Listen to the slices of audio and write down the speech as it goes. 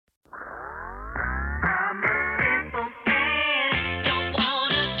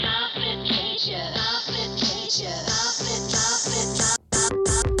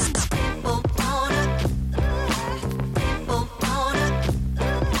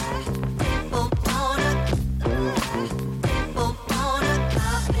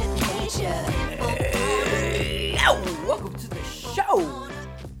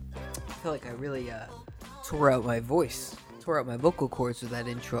tore out my voice, tore out my vocal cords with that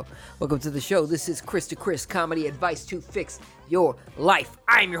intro. Welcome to the show. This is Chris to Chris, comedy advice to fix your life.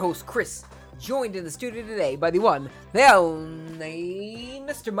 I'm your host, Chris, joined in the studio today by the one, the only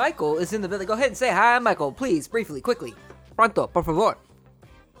Mr. Michael is in the building. Go ahead and say hi, Michael, please, briefly, quickly. Pronto, por favor.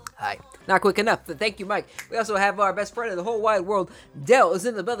 Hi. Not quick enough. Thank you, Mike. We also have our best friend in the whole wide world, Dell, is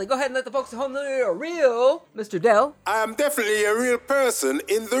in the building. Go ahead and let the folks at home know you're real, Mr. Dell. I am definitely a real person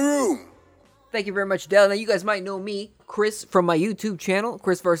in the room. Thank you very much, Dell. Now, you guys might know me, Chris, from my YouTube channel,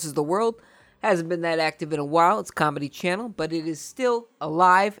 Chris vs. the World. Hasn't been that active in a while. It's a comedy channel, but it is still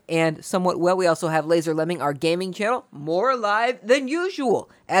alive and somewhat well. We also have Laser Lemming, our gaming channel, more alive than usual,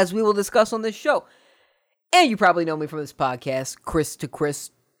 as we will discuss on this show. And you probably know me from this podcast, Chris to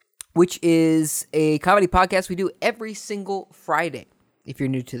Chris, which is a comedy podcast we do every single Friday. If you're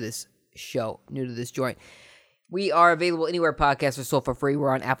new to this show, new to this joint. We are available anywhere podcasts are sold for free.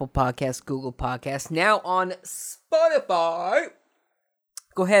 We're on Apple Podcasts, Google Podcasts, now on Spotify.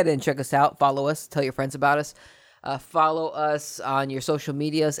 Go ahead and check us out. Follow us. Tell your friends about us. Follow us on your social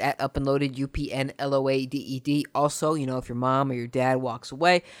medias at Upnloaded, UPNLOADED. Also, if your mom or your dad walks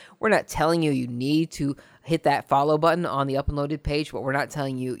away, we're not telling you need to hit that follow button on the Uploaded page, but we're not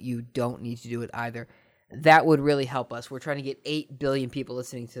telling you don't need to do it either. That would really help us. We're trying to get 8 billion people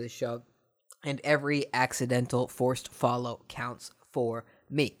listening to the show, and every accidental forced follow counts for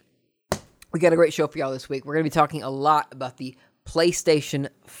me. We got a great show for y'all this week. We're going to be talking a lot about the PlayStation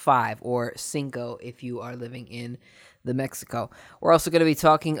 5, or Cinco if you are living in the Mexico. We're also going to be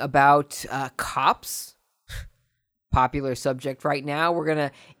talking about cops, popular subject right now. We're going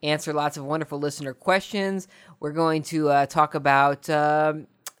to answer lots of wonderful listener questions. We're going to talk about the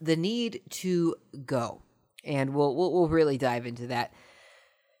need to go, and we'll really dive into that.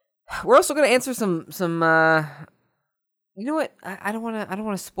 We're also going to answer some you know what? I don't want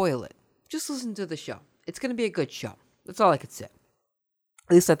to spoil it. Just listen to the show. It's going to be a good show. That's all I could say.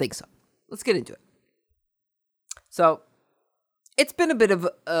 At least I think so. Let's get into it. So, it's been a bit of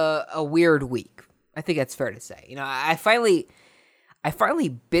a weird week. I think that's fair to say. I finally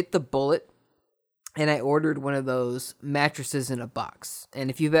bit the bullet, and I ordered one of those mattresses in a box.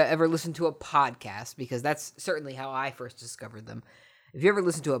 And if you've ever listened to a podcast, because that's certainly how I first discovered them. If you ever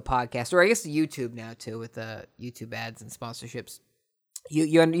listen to a podcast, or I guess YouTube now too, with YouTube ads and sponsorships,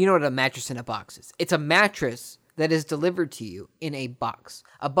 you know what a mattress in a box is. It's a mattress that is delivered to you in a box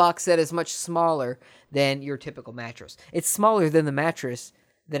that is much smaller than your typical mattress. It's smaller than the mattress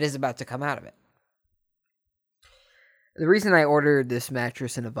that is about to come out of it. The reason I ordered this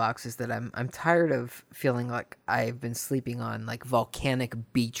mattress in a box is that I'm tired of feeling like I've been sleeping on like volcanic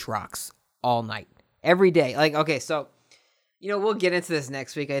beach rocks all night, every day. Like, okay, so we'll get into this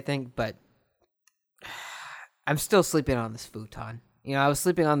next week, I think, but I'm still sleeping on this futon. I was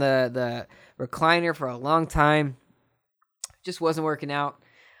sleeping on the recliner for a long time. Just wasn't working out.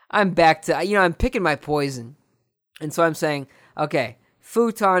 I'm back to, I'm picking my poison. And so I'm saying, okay,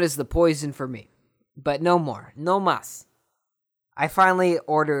 futon is the poison for me. But no more. No mas. I finally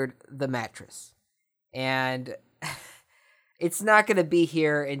ordered the mattress. And it's not going to be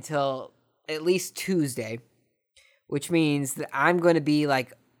here until at least Tuesday. Which means that I'm going to be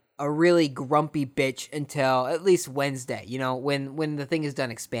like a really grumpy bitch until at least Wednesday, when the thing is done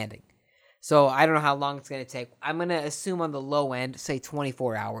expanding. So I don't know how long it's going to take. I'm going to assume on the low end, say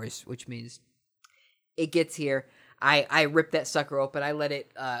 24 hours, which means it gets here. I rip that sucker open. I let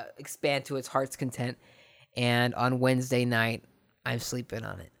it expand to its heart's content. And on Wednesday night, I'm sleeping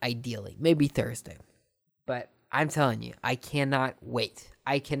on it, ideally. Maybe Thursday. But I'm telling you, I cannot wait.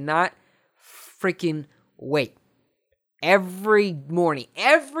 I cannot freaking wait. Every morning,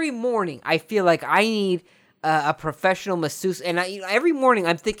 I feel like I need a professional masseuse. And every morning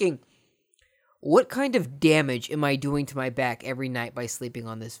I'm thinking, what kind of damage am I doing to my back every night by sleeping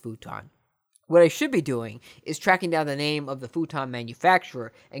on this futon? What I should be doing is tracking down the name of the futon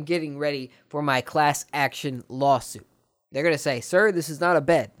manufacturer and getting ready for my class action lawsuit. They're going to say, sir, this is not a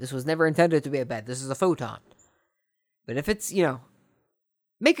bed. This was never intended to be a bed. This is a futon. But if it's,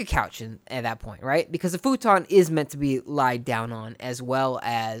 make a couch at that point, right? Because a futon is meant to be lied down on as well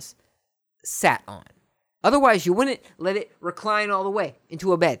as sat on. Otherwise, you wouldn't let it recline all the way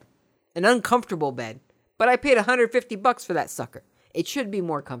into a bed. An uncomfortable bed. But I paid $150 for that sucker. It should be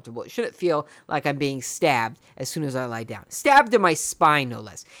more comfortable. It shouldn't feel like I'm being stabbed as soon as I lie down. Stabbed in my spine, no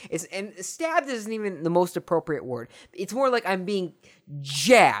less. And stabbed isn't even the most appropriate word. It's more like I'm being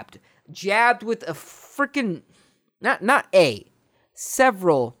jabbed. Jabbed with a freaking... Not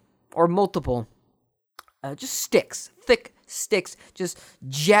several or multiple just sticks, thick sticks, just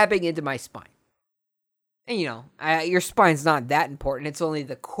jabbing into my spine. And your spine's not that important. It's only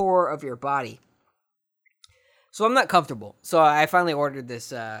the core of your body. So I'm not comfortable. So I finally ordered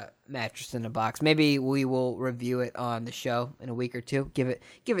this mattress in a box. Maybe we will review it on the show in a week or two. Give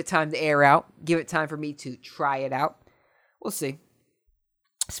it time to air out. Give it time for me to try it out. We'll see.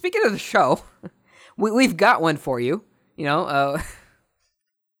 Speaking of the show, we've got one for you. You know,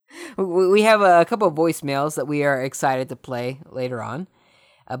 we have a couple of voicemails that we are excited to play later on.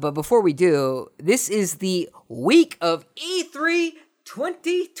 But before we do, this is the week of E3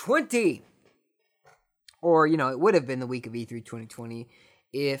 2020. Or, you know, it would have been the week of E3 2020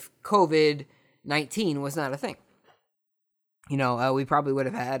 if COVID-19 was not a thing. You know, we probably would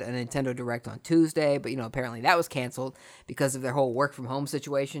have had a Nintendo Direct on Tuesday, but, you know, apparently that was canceled because of their whole work-from-home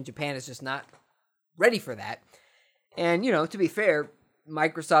situation. Japan is just not ready for that. And, you know, to be fair,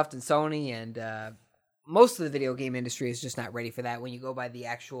 Microsoft and Sony and most of the video game industry is just not ready for that when you go by the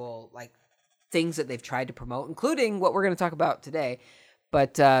actual, like, things that they've tried to promote, including what we're going to talk about today.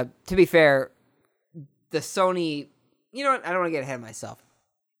 But to be fair, the Sony, you know what, I don't want to get ahead of myself.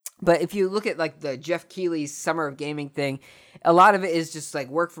 But if you look at, like, the Jeff Keighley's Summer of Gaming thing, a lot of it is just, like,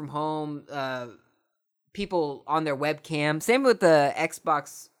 work from home, people on their webcam. Same with the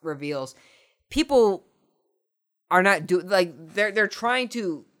Xbox reveals. People are not doing, like, they're trying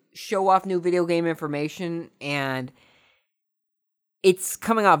to show off new video game information, and it's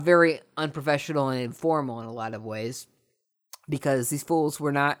coming off very unprofessional and informal in a lot of ways because these fools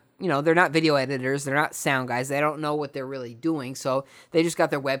were not, you know, they're not video editors, they're not sound guys, they don't know what they're really doing, so they just got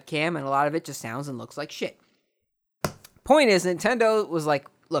their webcam, and a lot of it just sounds and looks like shit. Point is, Nintendo was like,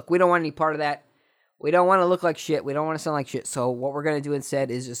 look, we don't want any part of that, we don't want to look like shit, we don't want to sound like shit, so what we're going to do instead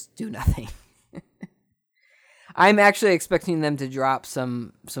is just do nothing. I'm actually expecting them to drop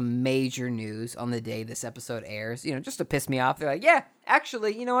some major news on the day this episode airs, you know, just to piss me off. They're like, yeah,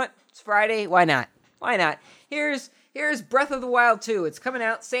 actually, you know what, it's Friday, why not? Here's Breath of the Wild 2. It's coming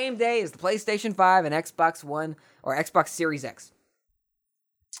out same day as the PlayStation 5 and Xbox One or Xbox Series X.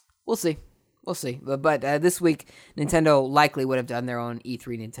 We'll see. But this week, Nintendo likely would have done their own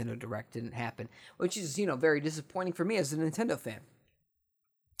E3 Nintendo Direct. Didn't happen, which is, you know, very disappointing for me as a Nintendo fan.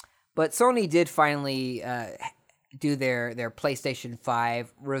 But Sony did finally do their PlayStation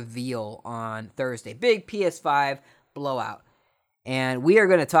 5 reveal on Thursday. Big PS5 blowout. And we are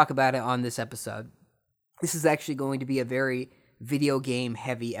going to talk about it on this episode. This is actually going to be a very video game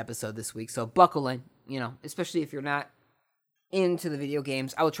heavy episode this week, so buckle in, you know, especially if you're not into the video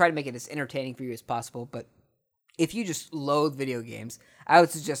games. I will try to make it as entertaining for you as possible, but if you just loathe video games, I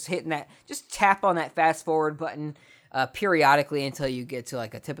would suggest just tap on that fast forward button periodically until you get to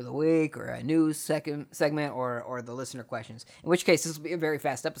like a tip of the week or a news segment or the listener questions, in which case this will be a very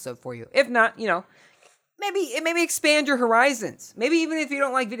fast episode for you. If not, you know, maybe expand your horizons. Maybe even if you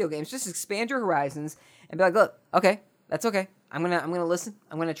don't like video games, just expand your horizons and be like, look, okay, that's okay. I'm gonna listen.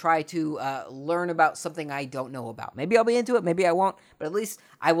 I'm gonna try to learn about something I don't know about. Maybe I'll be into it. Maybe I won't. But at least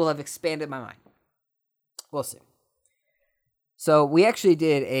I will have expanded my mind. We'll see. So we actually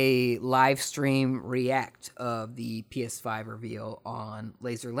did a live stream react of the PS5 reveal on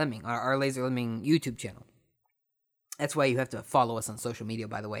Laser Lemming, our Laser Lemming YouTube channel. That's why you have to follow us on social media,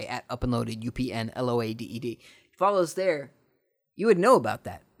 by the way, at UpNloaded, UPNLOADED. Follow us there. You would know about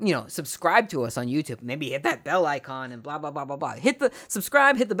that. You know, subscribe to us on YouTube. Maybe hit that bell icon and blah, blah, blah, blah, blah. Hit the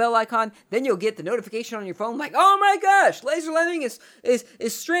subscribe, hit the bell icon. Then you'll get the notification on your phone like, oh my gosh, Laser Lemming is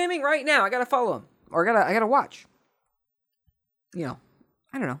streaming right now. I got to follow him. Or I got to watch. You know,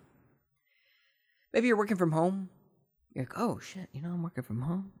 I don't know. Maybe you're working from home. You're like, oh shit, you know, I'm working from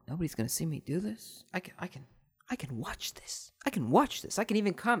home. Nobody's going to see me do this. I can watch this. I can watch this. I can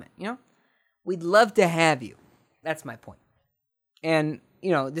even comment, you know? We'd love to have you. That's my point. And,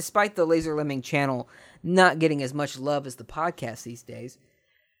 you know, despite the Laser Lemming channel not getting as much love as the podcast these days,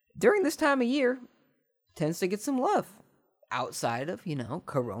 during this time of year, tends to get some love outside of, you know,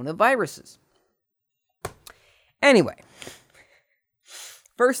 coronaviruses. Anyway,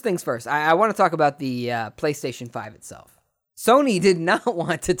 first things first, I want to talk about the PlayStation 5 itself. Sony did not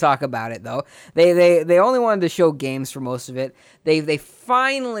want to talk about it, though. They only wanted to show games for most of it. They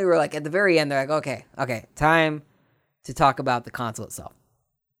finally were like, at the very end, they're like, okay, time to talk about the console itself.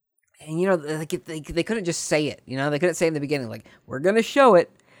 And, you know, they couldn't just say it. You know, they couldn't say in the beginning, like, we're going to show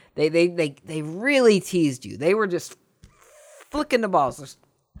it. They really teased you. They were just flicking the balls. Just...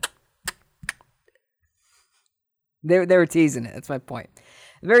 They were teasing it. That's my point.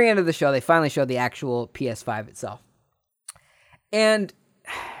 At the very end of the show, they finally showed the actual PS5 itself. And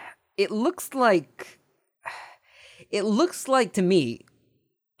it looks like to me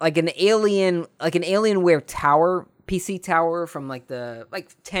like an Alienware tower, PC tower from like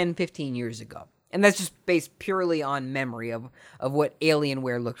 10, 15 years ago. And that's just based purely on memory of what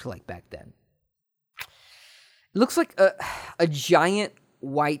Alienware looked like back then. It looks like a giant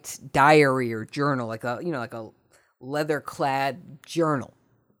white diary or journal, like a leather-clad journal.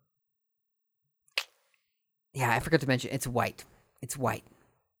 Yeah, I forgot to mention it's white. It's white.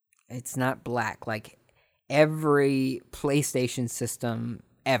 It's not black like every PlayStation system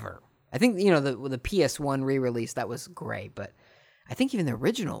ever. I think the PS1 re-release that was gray, but I think even the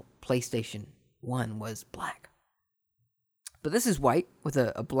original PlayStation 1 was black. But this is white with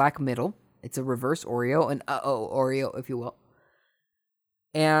a black middle. It's a reverse Oreo, an Oreo, if you will.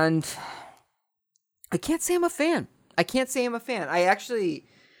 And I can't say I'm a fan. I actually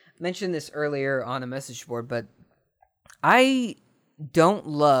mentioned this earlier on a message board, but I don't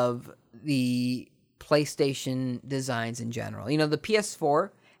love the PlayStation designs in general. The PS4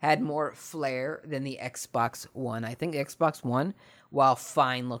 had more flair than the Xbox One. I think the Xbox One, while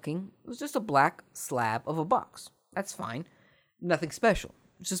fine looking, was just a black slab of a box. That's fine. Nothing special.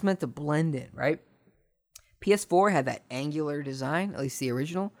 It's just meant to blend in, right? PS4 had that angular design, at least the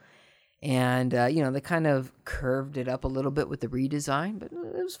original. And, they kind of curved it up a little bit with the redesign, but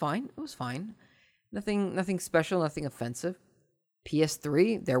it was fine. It was fine. Nothing special, nothing offensive.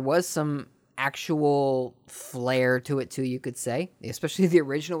 PS3, there was some actual flair to it too, you could say. Especially the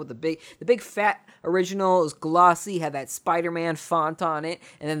original with the big fat original. It was glossy, had that Spider-Man font on it.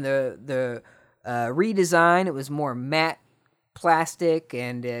 And then the redesign, it was more matte plastic,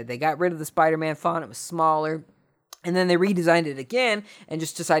 and they got rid of the Spider-Man font. It was smaller. And then they redesigned it again and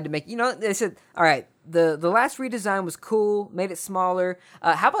just decided to make, they said, all right, the last redesign was cool, made it smaller.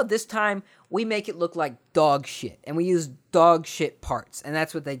 How about this time we make it look like dog shit? And we use dog shit parts. And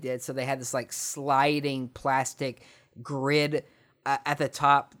that's what they did. So they had this like sliding plastic grid at the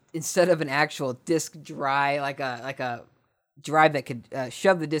top instead of an actual disc drive, like a drive that could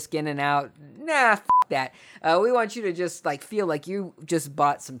shove the disc in and out. Nah, f*** that. We want you to just like feel like you just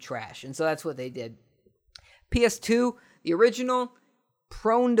bought some trash. And so that's what they did. PS2, the original,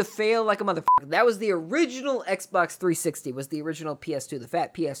 prone to fail like a motherfucker. That was the original Xbox 360, was the original PS2, the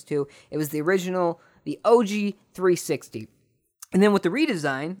fat PS2. It was the original, the OG 360. And then with the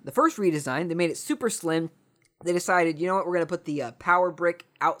redesign, the first redesign, they made it super slim. They decided, you know what, we're going to put the power brick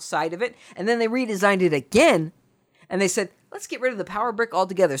outside of it. And then they redesigned it again, and they said, let's get rid of the power brick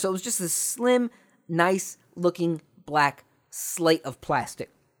altogether. So it was just this slim, nice looking black slate of plastic.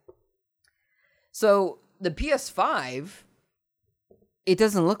 So the PS5, it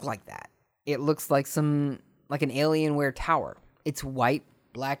doesn't look like that. It looks like an Alienware tower. It's white,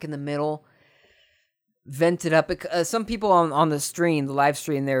 black in the middle, vented up. Some people on the stream, the live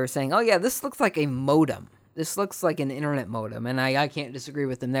stream, they were saying, oh yeah, this looks like a modem. This looks like an internet modem, and I can't disagree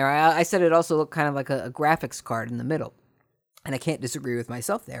with them there. I said it also looked kind of like a graphics card in the middle, and I can't disagree with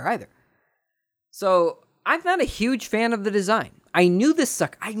myself there either. So I'm not a huge fan of the design. I knew this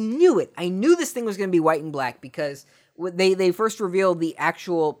sucked. I knew it. I knew this thing was going to be white and black because they first revealed the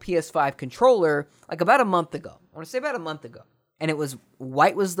actual PS5 controller like about a month ago. I want to say about a month ago. And it was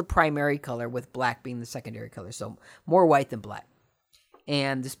white was the primary color with black being the secondary color. So more white than black.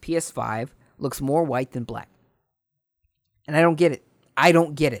 And this PS5 looks more white than black. And I don't get it.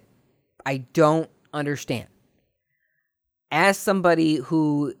 I don't understand. As somebody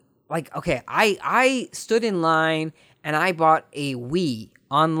who, I stood in line and I bought a Wii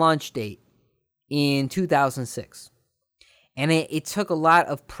on launch date in 2006. And it took a lot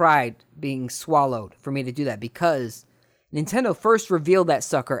of pride being swallowed for me to do that because Nintendo first revealed that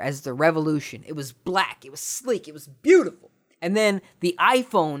sucker as the Revolution. It was black, it was sleek, it was beautiful. And then the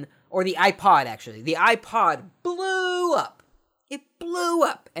iPhone, or the iPod actually, the iPod blew up. It blew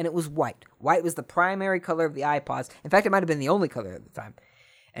up, and it was white. White was the primary color of the iPods. In fact, it might have been the only color at the time.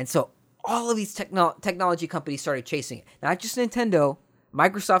 And so all of these technology companies started chasing it. Not just Nintendo.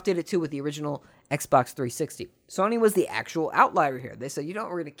 Microsoft did it too with the original Xbox 360. Sony was the actual outlier here. They said, we're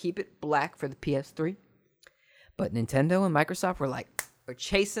going to keep it black for the PS3. But Nintendo and Microsoft were like, we're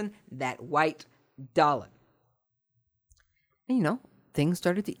chasing that white dollar. And, things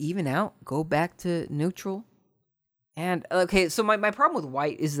started to even out, go back to neutral. And, okay, so my problem with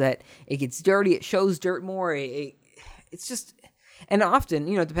white is that it gets dirty, it shows dirt more, it's just... And often,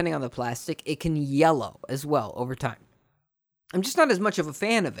 depending on the plastic, it can yellow as well over time. I'm just not as much of a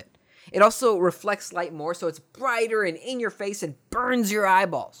fan of it. It also reflects light more, so it's brighter and in your face and burns your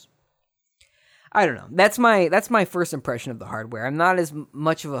eyeballs. I don't know. That's my first impression of the hardware. I'm not as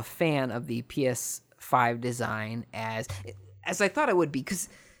much of a fan of the PS5 design as I thought I would be, because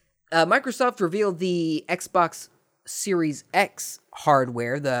Microsoft revealed the Xbox Series X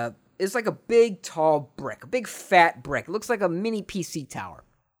hardware, it's like a big, tall brick, a big, fat brick. It looks like a mini PC tower.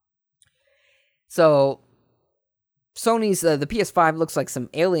 So Sony's the PS5 looks like some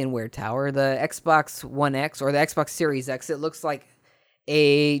Alienware tower. The Xbox One X or the Xbox Series X, it looks like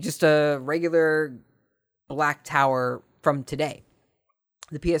just a regular black tower from today.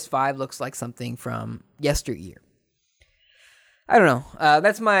 The PS5 looks like something from yesteryear. I don't know.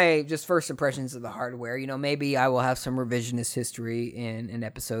 That's my just first impressions of the hardware. Maybe I will have some revisionist history in an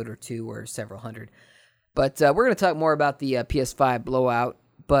episode or two or several hundred. But we're going to talk more about the PS5 blowout.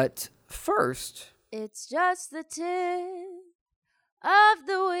 But first, it's just the tip of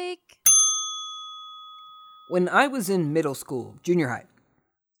the week. When I was in middle school, junior high,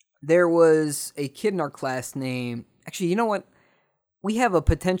 there was a kid in our class named... Actually, you know what? We have a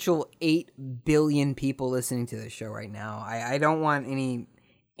potential 8 billion people listening to this show right now. I don't want any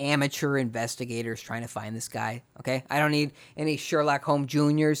amateur investigators trying to find this guy, okay? I don't need any Sherlock Holmes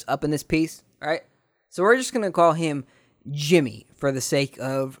Juniors up in this piece, all right? So we're just going to call him Jimmy for the sake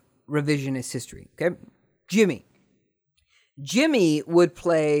of revisionist history, okay? Jimmy. Jimmy would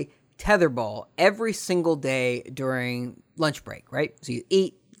play tetherball every single day during lunch break, right? So you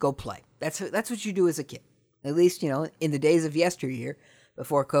eat, go play. That's what you do as a kid. At least, in the days of yesteryear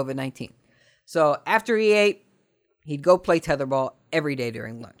before COVID-19. So after he ate, he'd go play tetherball every day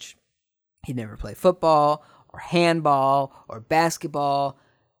during lunch. He'd never play football or handball or basketball,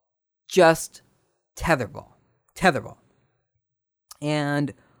 just tetherball. Tetherball.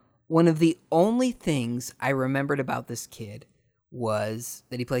 And one of the only things I remembered about this kid was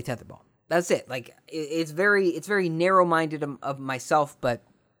that he played tetherball. That's it. Like, it's very narrow-minded of myself, but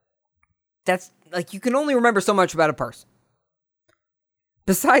that's, like, you can only remember so much about a person.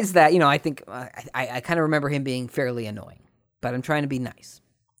 Besides that, I think I kind of remember him being fairly annoying, but I'm trying to be nice.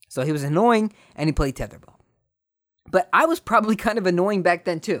 So he was annoying, and he played tetherball. But I was probably kind of annoying back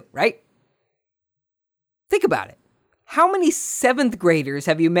then too, right? Think about it. How many 7th graders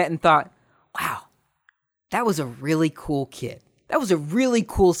have you met and thought, wow, that was a really cool kid. That was a really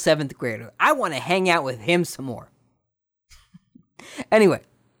cool 7th grader. I want to hang out with him some more. Anyway.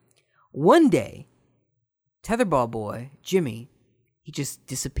 One day, tetherball boy, Jimmy, he just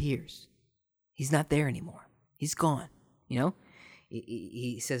disappears. He's not there anymore. He's gone,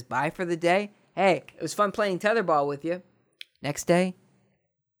 He says bye for the day. Hey, it was fun playing tetherball with you. Next day,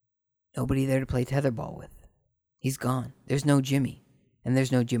 nobody there to play tetherball with. He's gone. There's no Jimmy. And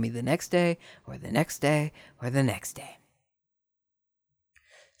there's no Jimmy the next day, or the next day, or the next day.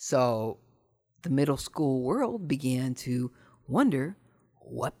 So, the middle school world began to wonder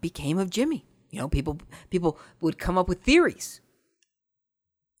what became of Jimmy. People would come up with theories.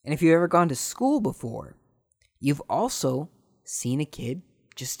 And if you've ever gone to school before, you've also seen a kid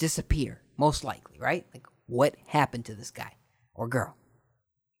just disappear, most likely, right? Like, what happened to this guy or girl?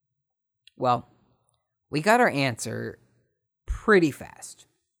 Well, we got our answer pretty fast.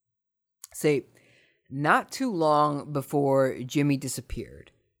 Say, not too long before Jimmy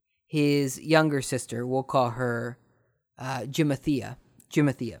disappeared, his younger sister, we'll call her Jimothyia,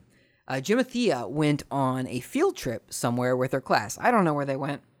 went on a field trip somewhere with her class. I don't know where they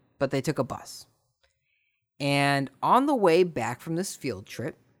went, but they took a bus. And on the way back from this field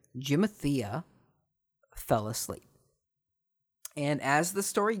trip, Jimothyia fell asleep. And as the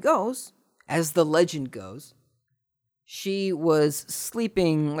story goes, as the legend goes, she was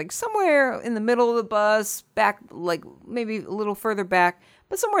sleeping like somewhere in the middle of the bus, back, like maybe a little further back,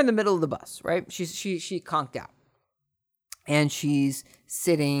 but somewhere in the middle of the bus, right? She conked out. And she's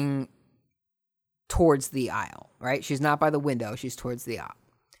sitting towards the aisle, right? She's not by the window. She's towards the aisle.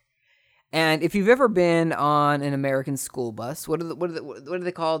 And if you've ever been on an American school bus, what are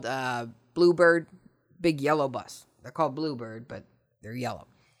they called? Bluebird, big yellow bus. They're called Bluebird, but they're yellow.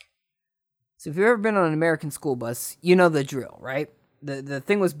 So if you've ever been on an American school bus, you know the drill, right? The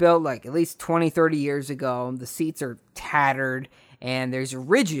thing was built like at least 20, 30 years ago. The seats are tattered. And there's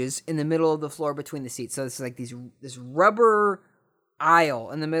ridges in the middle of the floor between the seats. So it's like this rubber aisle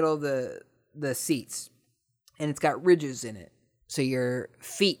in the middle of the seats. And it's got ridges in it. So your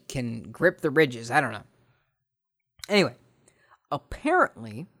feet can grip the ridges. I don't know. Anyway,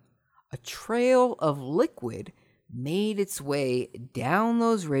 apparently a trail of liquid made its way down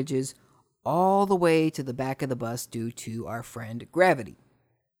those ridges all the way to the back of the bus due to our friend gravity.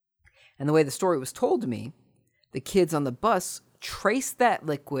 And the way the story was told to me, the kids on the bus traced that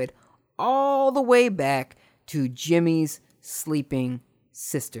liquid all the way back to Jimmy's sleeping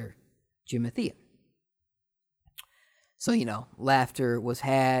sister, Jimothyia. So, laughter was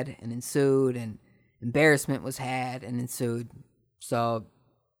had and ensued, and embarrassment was had and ensued. So,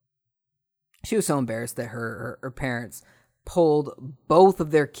 she was so embarrassed that her parents pulled both of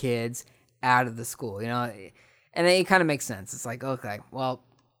their kids out of the school, and it kind of makes sense. It's like, okay, well,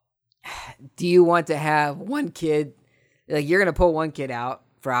 do you want to have one kid Like, you're going to pull one kid out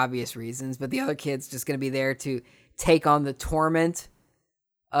for obvious reasons, but the other kid's just going to be there to take on the torment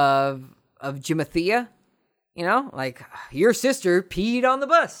of Gymethea. You know, like, your sister peed on the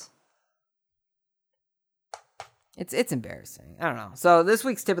bus. It's embarrassing. I don't know. So this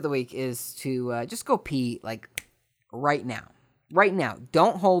week's tip of the week is to just go pee, like, right now. Right now.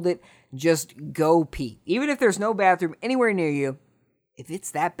 Don't hold it. Just go pee. Even if there's no bathroom anywhere near you, if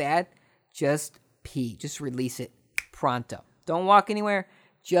it's that bad, just pee. Just release it pronto. Don't walk anywhere.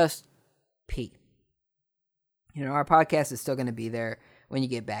 Just pee. You know, our podcast is still going to be there when you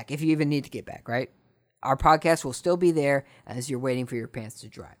get back, if you even need to get back, right? Our podcast will still be there as you're waiting for your pants to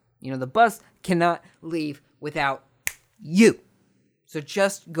dry. You know, the bus cannot leave without you. So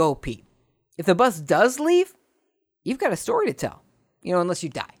just go pee. If the bus does leave, you've got a story to tell. You know, unless you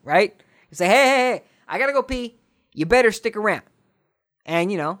die, right? You say, hey, I got to go pee. You better stick around.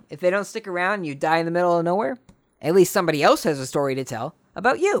 And, you know, if they don't stick around and you die in the middle of nowhere, at least somebody else has a story to tell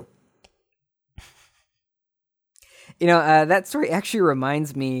about you. You know, that story actually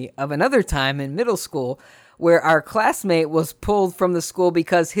reminds me of another time in middle school where our classmate was pulled from the school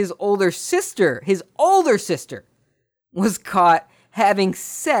because his older sister was caught having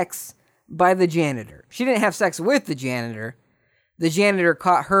sex by the janitor. She didn't have sex with the janitor. The janitor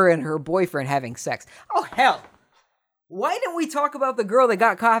caught her and her boyfriend having sex. Oh, hell. Why didn't we talk about the girl that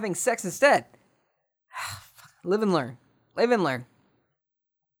got caught having sex instead? Live and learn. Live and learn.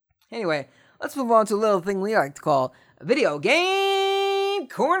 Anyway, let's move on to a little thing we like to call Video Game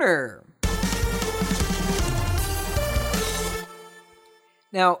Corner.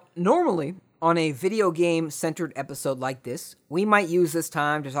 Now, normally, on a video game-centered episode like this, we might use this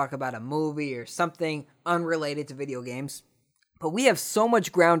time to talk about a movie or something unrelated to video games. But we have so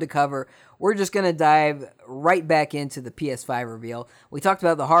much ground to cover, we're just going to dive right back into the PS5 reveal. We talked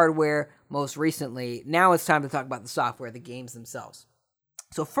about the hardware most recently. Now it's time to talk about the software, the games themselves.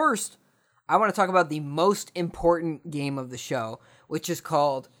 So first, I want to talk about the most important game of the show, which is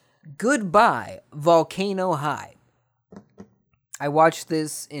called Goodbye Volcano High. I watched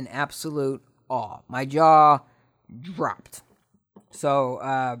this in absolute awe. My jaw dropped.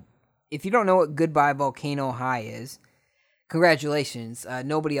 So, if you don't know what Goodbye Volcano High is, congratulations.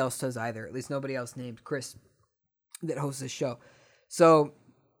 Nobody else does either. At least nobody else named Chris that hosts this show. So,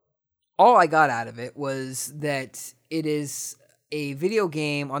 all I got out of it was that it is a video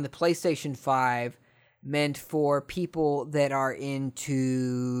game on the PlayStation 5 meant for people that are into...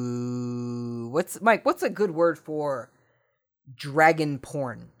 What's a good word for dragon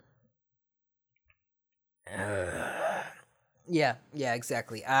porn? Yeah,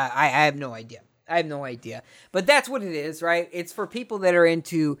 exactly. I have no idea. But that's what it is, right? It's for people that are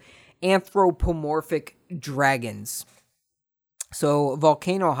into anthropomorphic dragons. So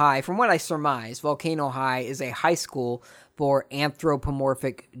Volcano High, from what I surmise, Volcano High is a high school for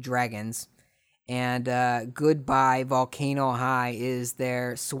anthropomorphic dragons. And Goodbye Volcano High is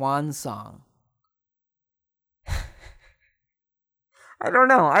their swan song. I don't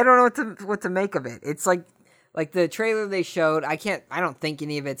know what to make of it. It's like the trailer they showed. I don't think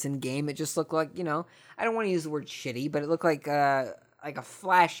any of it's in game. It just looked like, you know, I don't want to use the word shitty, but it looked like a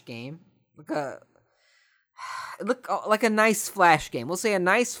flash game. It looked like a nice flash game. We'll say a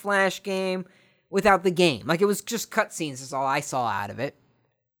nice flash game without the game. Like, it was just cutscenes is all I saw out of it.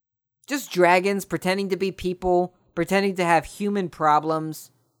 Just dragons pretending to be people, pretending to have human problems,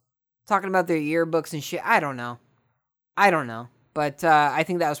 talking about their yearbooks and shit. I don't know. But I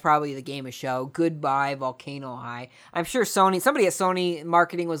think that was probably the game of show. Goodbye Volcano High. I'm sure somebody at Sony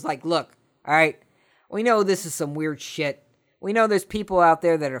marketing was like, look, all right, we know this is some weird shit. We know there's people out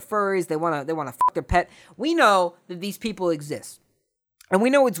there that are furries. They want to fuck their pet. We know that these people exist. And we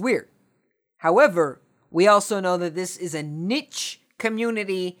know it's weird. However, we also know that this is a niche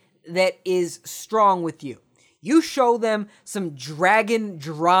community that is strong with you. You show them some dragon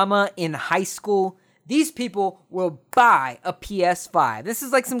drama in high school, these people will buy a PS5. This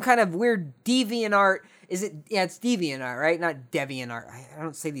is like some kind of weird DeviantArt. Is it? Yeah, it's DeviantArt, right? Not DeviantArt. I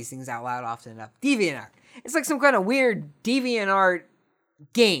don't say these things out loud often enough. DeviantArt. It's like some kind of weird DeviantArt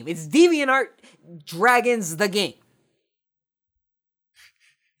game. It's DeviantArt Dragons the game.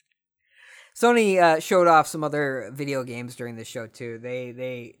 Sony showed off some other video games during the show too.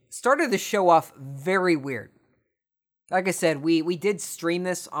 They started the show off very weird. Like I said, we did stream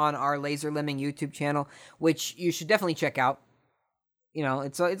this on our Laser Lemming YouTube channel, which you should definitely check out. You know,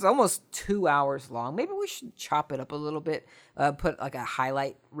 it's almost 2 hours long. Maybe we should chop it up a little bit, put like a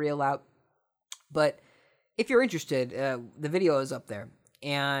highlight reel out. But if you're interested, the video is up there.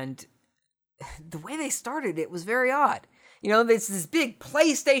 And the way they started it was very odd. You know, there's this big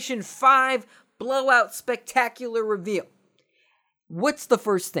PlayStation 5 blowout spectacular reveal. what's the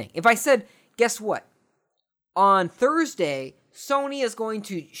first thing? If I said, guess what? On Thursday, Sony is going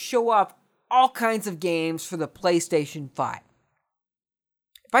to show off all kinds of games for the PlayStation 5.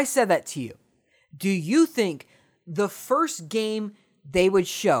 If I said that to you, do you think the first game they would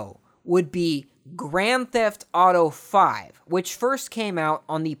show would be Grand Theft Auto 5, which first came out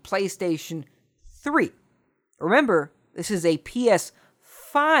on the PlayStation 3? Remember, this is a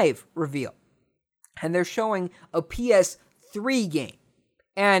PS5 reveal, and they're showing a PS3 game.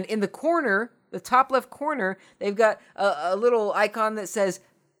 And in the corner, the top left corner, they've got a little icon that says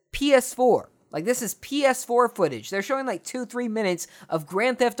PS4. Like, this is PS4 footage. They're showing like 2-3 minutes of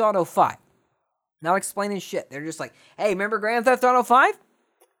Grand Theft Auto 5. Not explaining shit. They're just like, hey, remember Grand Theft Auto 5?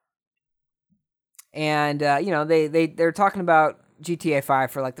 And, they're talking about GTA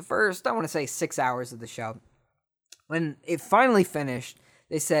 5 for like the first, I want to say 6 hours of the show. When it finally finished,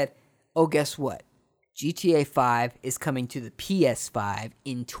 they said, oh, guess what? GTA 5 is coming to the PS5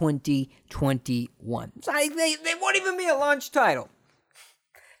 in 2021. So they won't even be a launch title.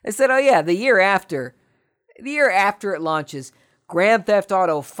 They said, oh yeah, the year after it launches, Grand Theft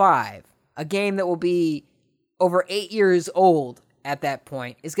Auto 5, a game that will be over 8 years old at that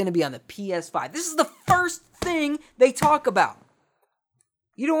point, is going to be on the PS5. This is the first thing they talk about.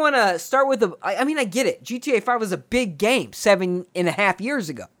 You don't want to start with I get it. GTA 5 was a big game 7.5 years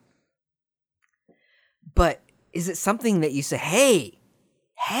ago. But is it something that you say, hey,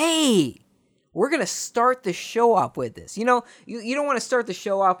 we're going to start the show off with this? You know, you don't want to start the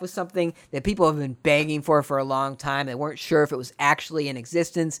show off with something that people have been begging for a long time. They weren't sure if it was actually in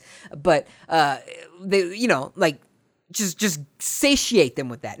existence, but just satiate them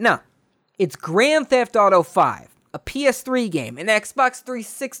with that. No, it's Grand Theft Auto 5, a PS3 game, an Xbox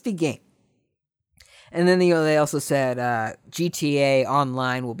 360 game. And then they also said GTA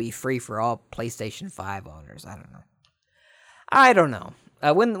Online will be free for all PlayStation 5 owners. I don't know.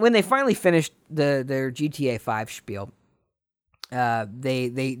 When they finally finished their GTA 5 spiel,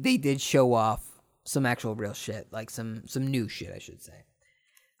 they did show off some actual real shit, like some new shit, I should say.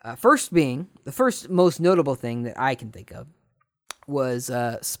 The first most notable thing that I can think of was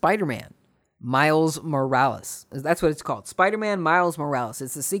Spider-Man Miles Morales. That's what it's called. Spider-Man Miles Morales.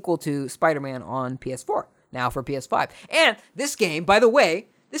 It's the sequel to Spider-Man on PS4, now for PS5. And this game, by the way,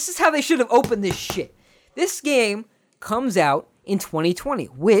 this is how they should have opened this shit. This game comes out in 2020,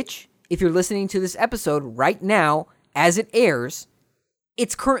 which, if you're listening to this episode right now as it airs,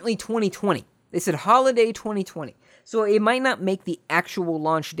 it's currently 2020. They said holiday 2020. So it might not make the actual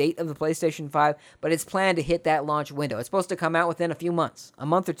launch date of the PlayStation 5, but it's planned to hit that launch window. It's supposed to come out within a few months, a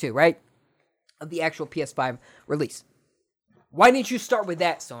month or two, right? Of the actual PS5 release. Why didn't you start with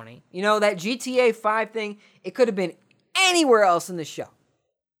that, Sony? You know, that GTA 5 thing, it could have been anywhere else in the show.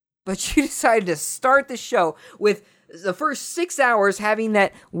 But you decided to start the show with the first 6 hours having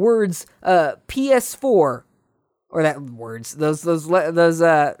that words PS4, or that words, those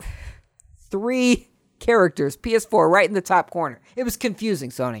 3 characters, PS4, right in the top corner. It was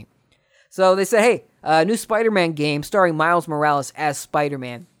confusing, Sony. So they said, hey, a new Spider-Man game starring Miles Morales as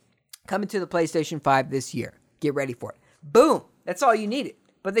Spider-Man, coming to the PlayStation 5 this year. Get ready for it. Boom! That's all you needed.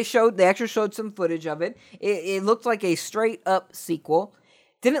 But they actually showed some footage of it. It looked like a straight up sequel.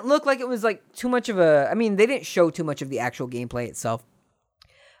 Didn't look like it was like too much of they didn't show too much of the actual gameplay itself.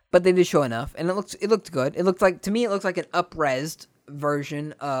 But they did show enough, and it looked good. It looked like an up-resed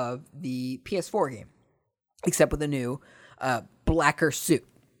version of the PS4 game, except with a new blacker suit.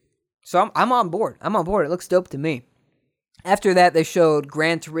 So I'm on board. It looks dope to me. After that, they showed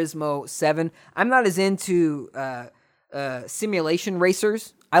Gran Turismo 7. I'm not as into simulation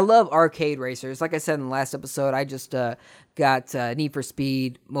racers. I love arcade racers. Like I said in the last episode, I just got Need for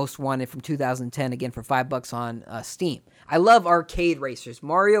Speed Most Wanted from 2010 again for $5 on Steam. I love arcade racers.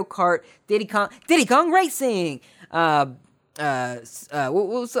 Mario Kart, Diddy Kong Racing. What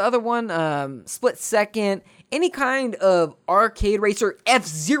was the other one? Split Second. Any kind of arcade racer.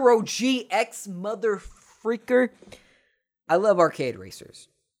 F-Zero GX motherfreaker. I love arcade racers.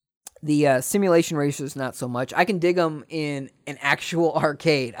 The simulation racers, not so much. I can dig them in an actual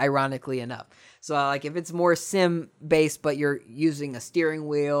arcade, ironically enough. So, like, if it's more sim-based, but you're using a steering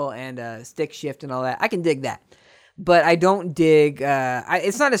wheel and a stick shift and all that, I can dig that. But I don't dig...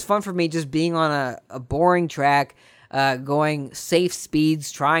 it's not as fun for me just being on a boring track, going safe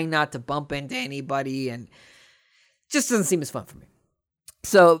speeds, trying not to bump into anybody, and just doesn't seem as fun for me.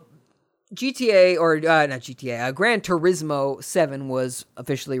 So... Gran Turismo 7 was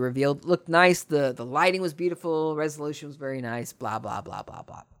officially revealed. Looked nice. The lighting was beautiful. Resolution was very nice. Blah, blah, blah, blah,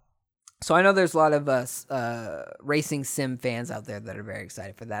 blah. So I know there's a lot of racing sim fans out there that are very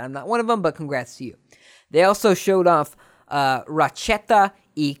excited for that. I'm not one of them, but congrats to you. They also showed off Ratchet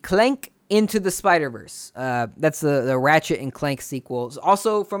y Clank Into the Spider-Verse. That's the Ratchet and Clank sequel. It's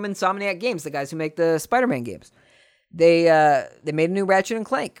also from Insomniac Games, the guys who make the Spider-Man games. They made a new Ratchet and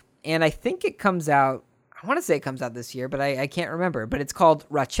Clank, and I think it comes out, I want to say it comes out this year, but I can't remember. But it's called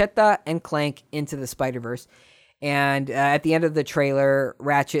Ratchet and Clank Into the Spider-Verse. And at the end of the trailer,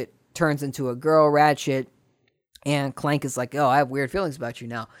 Ratchet turns into a girl Ratchet, and Clank is like, oh, I have weird feelings about you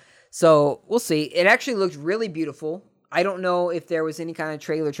now. So we'll see. It actually looked really beautiful. I don't know if there was any kind of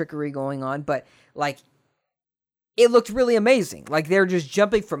trailer trickery going on, but like, it looked really amazing. Like, they're just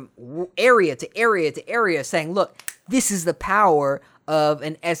jumping from area to area to area saying, look, this is the power of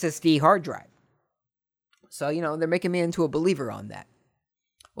an SSD hard drive. So, you know, they're making me into a believer on that.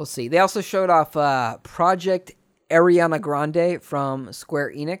 We'll see. They also showed off Project Ariana Grande from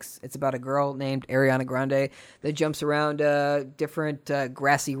Square Enix. It's about a girl named Ariana Grande that jumps around different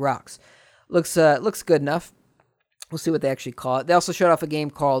grassy rocks. Looks good enough. We'll see what they actually call it. They also showed off a game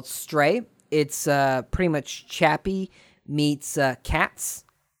called Stray. It's pretty much Chappie meets cats.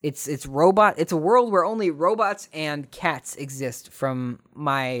 It's robot. It's a world where only robots and cats exist, from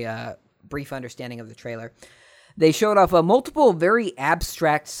my brief understanding of the trailer. They showed off multiple very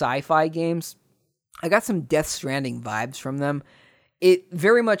abstract sci-fi games. I got some Death Stranding vibes from them. It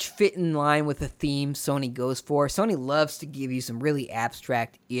very much fit in line with the theme Sony goes for. Sony loves to give you some really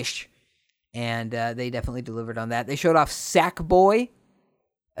abstract-ish, and they definitely delivered on that. They showed off Sackboy.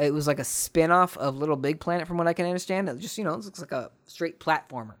 It was like a spin-off of Little Big Planet, from what I can understand. It just, you know, it looks like a straight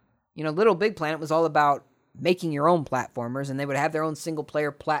platformer. You know, Little Big Planet was all about making your own platformers, and they would have their own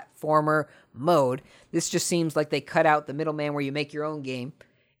single-player platformer mode. This just seems like they cut out the middleman where you make your own game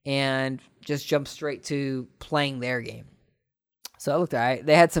and just jump straight to playing their game. So it looked all right.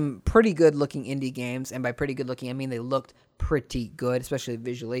 They had some pretty good-looking indie games, and by pretty good-looking, I mean they looked pretty good, especially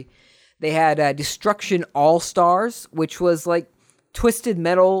visually. They had Destruction All-Stars, which was like Twisted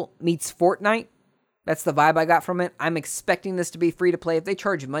Metal meets Fortnite. That's the vibe I got from it. I'm expecting this to be free to play. If they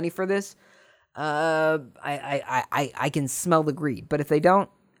charge money for this, I can smell the greed. But if they don't,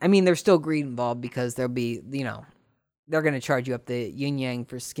 I mean, there's still greed involved, because there'll be, you know, they're going to charge you up the yin yang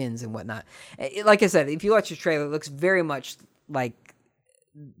for skins and whatnot. Like I said, if you watch the trailer, it looks very much like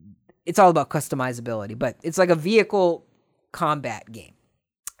it's all about customizability, but it's like a vehicle combat game.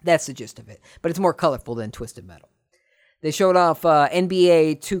 That's the gist of it. But it's more colorful than Twisted Metal. They showed off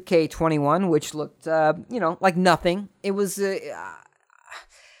NBA 2K21, which looked, you know, like nothing. It was, I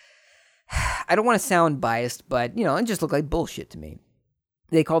don't want to sound biased, but, you know, it just looked like bullshit to me.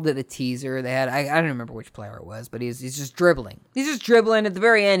 They called it a teaser. They had, I don't remember which player it was, but he's just dribbling. He's just dribbling. At the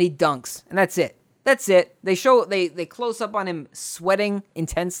very end, he dunks, and that's it. That's it. They close up on him sweating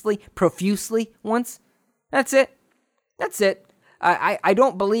intensely, profusely once. That's it. That's it. I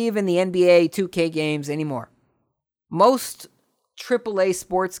don't believe in the NBA 2K games anymore. Most AAA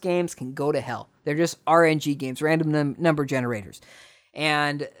sports games can go to hell. They're just RNG games, random number generators.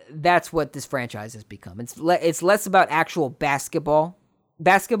 And that's what this franchise has become. It's less about actual basketball.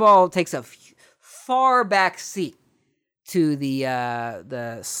 Basketball takes a far back seat to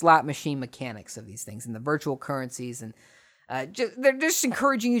the slot machine mechanics of these things and the virtual currencies. And they're just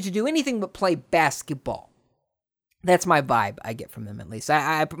encouraging you to do anything but play basketball. That's my vibe I get from them, at least.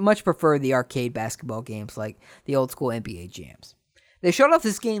 I much prefer the arcade basketball games like the old school NBA jams. They showed off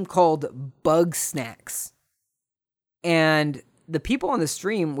this game called Bug Snacks. And the people on the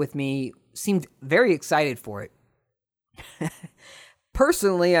stream with me seemed very excited for it.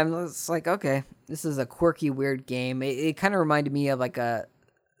 Personally, I'm just like, okay, this is a quirky, weird game. It kind of reminded me of like a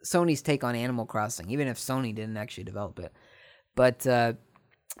Sony's take on Animal Crossing, even if Sony didn't actually develop it. But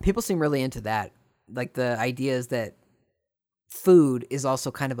people seem really into that. Like, the idea is that food is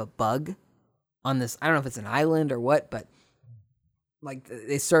also kind of a bug on this. I don't know if it's an island or what, but like,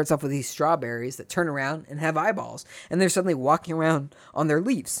 it starts off with these strawberries that turn around and have eyeballs, and they're suddenly walking around on their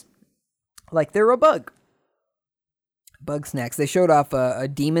leaves like they're a bug. Bug Snacks. They showed off a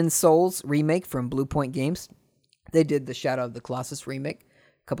Demon's Souls remake from Blue Point Games. They did the Shadow of the Colossus remake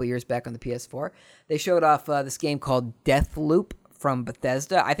a couple years back on the PS4. They showed off this game called Deathloop from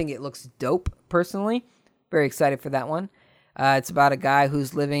Bethesda. I think it looks dope, personally. Very excited for that one. It's about a guy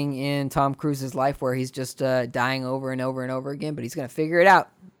who's living in Tom Cruise's life where he's just dying over and over and over again, but he's going to figure it out.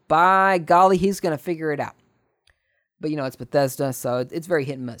 By golly, he's going to figure it out. But, you know, it's Bethesda, so it's very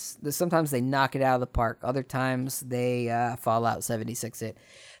hit and miss. Sometimes they knock it out of the park. Other times they Fallout 76 it.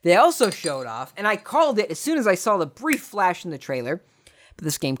 They also showed off, and I called it as soon as I saw the brief flash in the trailer, but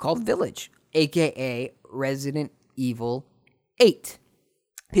this game called Village, a.k.a. Resident Evil 8.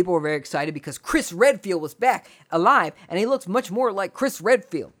 People were very excited because Chris Redfield was back alive, and he looks much more like Chris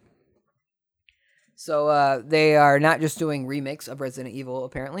Redfield. So they are not just doing remakes of Resident Evil,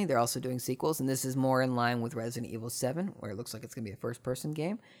 apparently. They're also doing sequels, and this is more in line with Resident Evil 7, where it looks like it's going to be a first-person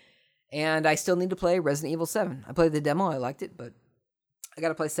game. And I still need to play Resident Evil 7. I played the demo, I liked it, but I got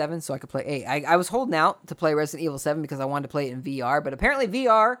to play 7 so I could play 8. I was holding out to play Resident Evil 7 because I wanted to play it in VR, but apparently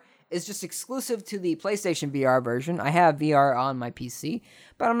VR is just exclusive to the PlayStation VR version. I have VR on my PC,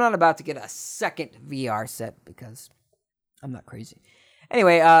 but I'm not about to get a second VR set because I'm not crazy.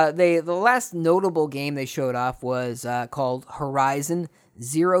 Anyway, the last notable game they showed off was called Horizon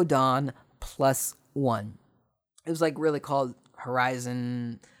Zero Dawn Plus One. It was like really called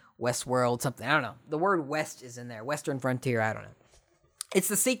Horizon Westworld something. I don't know. The word West is in there. Western Frontier. I don't know. It's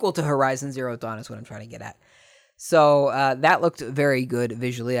the sequel to Horizon Zero Dawn is what I'm trying to get at. So that looked very good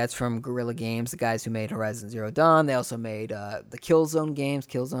visually. That's from Guerrilla Games, the guys who made Horizon Zero Dawn. They also made the Killzone games,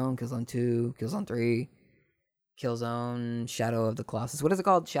 Killzone 2, Killzone 3. Killzone, Shadow of the Colossus. What is it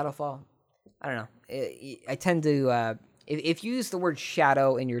called? Shadowfall? I don't know. I tend to, if you use the word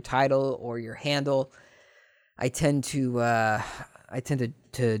shadow in your title or your handle, I tend to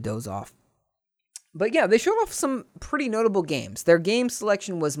doze off. But yeah, they showed off some pretty notable games. Their game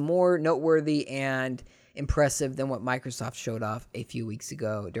selection was more noteworthy and impressive than what Microsoft showed off a few weeks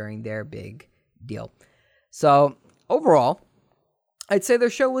ago during their big deal. So overall, I'd say their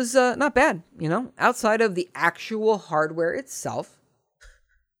show was not bad, outside of the actual hardware itself,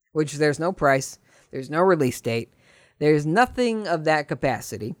 which there's no price, there's no release date, there's nothing of that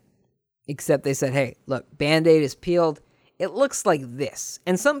capacity, except they said, hey, look, Band-Aid is peeled, it looks like this.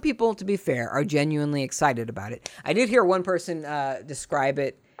 And some people, to be fair, are genuinely excited about it. I did hear one person describe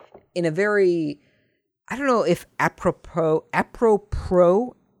it in a very, I don't know if apropos,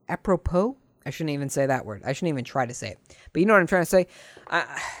 I shouldn't even say that word. I shouldn't even try to say it. But you know what I'm trying to say?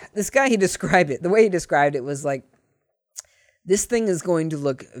 This guy, he described it. The way he described it was like, this thing is going to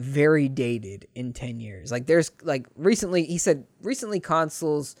look very dated in 10 years. Like there's like recently, he said, recently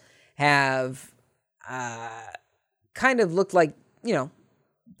consoles have kind of looked like,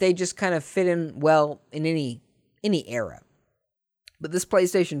 they just kind of fit in well in any era. But this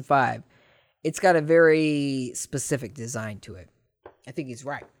PlayStation 5, it's got a very specific design to it. I think he's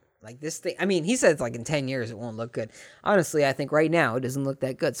right. Like this thing, I mean, he said it's like in 10 years it won't look good. Honestly, I think right now it doesn't look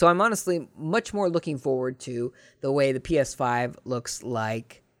that good. So I'm honestly much more looking forward to the way the PS5 looks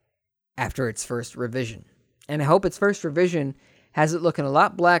like after its first revision. And I hope its first revision has it looking a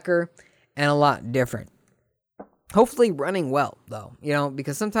lot blacker and a lot different. Hopefully running well, though,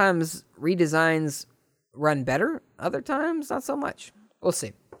 because sometimes redesigns run better, other times not so much. We'll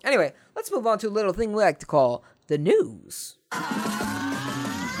see. Anyway, let's move on to a little thing we like to call the news.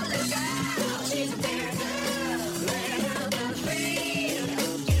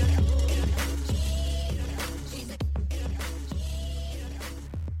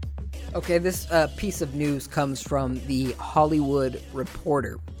 Okay, this piece of news comes from the Hollywood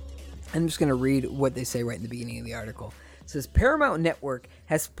Reporter. I'm just going to read what they say right in the beginning of the article. It says, Paramount Network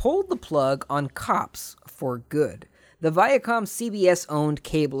has pulled the plug on Cops for good. The Viacom CBS-owned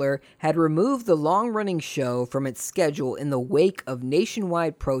cabler had removed the long-running show from its schedule in the wake of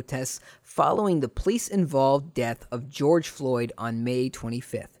nationwide protests following the police-involved death of George Floyd on May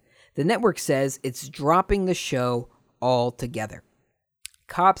 25th. The network says it's dropping the show altogether.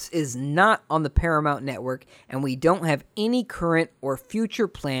 Cops is not on the Paramount Network, and we don't have any current or future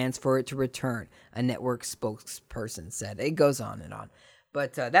plans for it to return, a network spokesperson said. It goes on and on.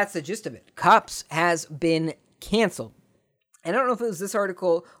 But that's the gist of it. Cops has been canceled. And I don't know if it was this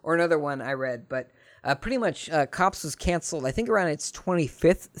article or another one I read, but pretty much Cops was canceled, I think, around its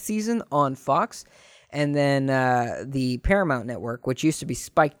 25th season on Fox. And then the Paramount Network, which used to be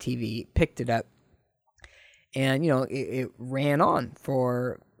Spike TV, picked it up. And, it ran on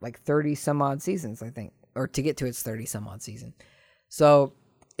for like 30 some odd seasons, I think, or to get to its 30 some odd season. So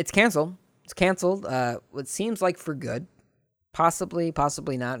it's canceled. It's canceled. What seems like for good. Possibly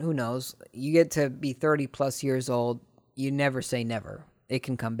not. Who knows? You get to be 30 plus years old. You never say never. It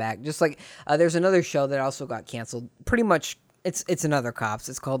can come back. Just like there's another show that also got canceled. Pretty much it's another Cops.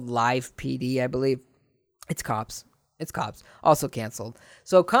 It's called Live PD, I believe. It's Cops. Also canceled.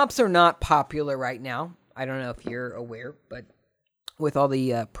 So Cops are not popular right now. I don't know if you're aware, but with all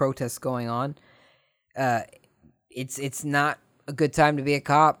the protests going on, it's not a good time to be a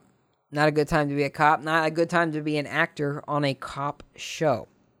cop. Not a good time to be a cop. Not a good time to be an actor on a cop show.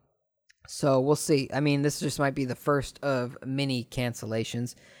 So we'll see. I mean, this just might be the first of many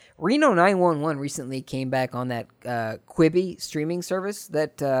cancellations. Reno 911 recently came back on that Quibi streaming service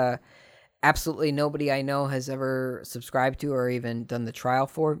that absolutely nobody I know has ever subscribed to or even done the trial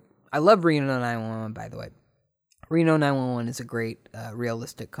for. I love Reno 911, by the way. Reno 911 is a great,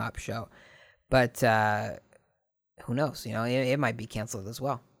 realistic cop show. But who knows? It might be canceled as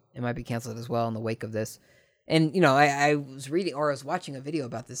well. It might be canceled as well in the wake of this. And, I was reading, or I was watching a video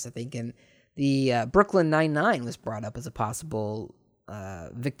about this, I think, and the Brooklyn Nine-Nine was brought up as a possible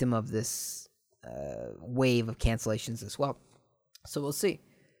victim of this wave of cancellations as well. So we'll see.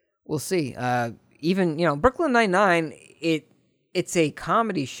 We'll see. Even, Brooklyn Nine-Nine, it's a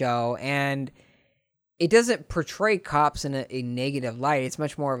comedy show, and it doesn't portray cops in a negative light. It's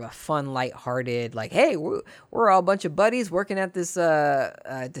much more of a fun, lighthearted, like, hey, we're all a bunch of buddies working at this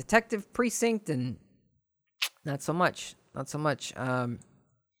detective precinct, and not so much. Not so much.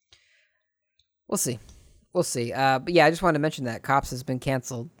 We'll see. We'll see. But yeah, I just wanted to mention that Cops has been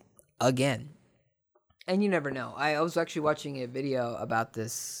canceled again. And you never know. I was actually watching a video about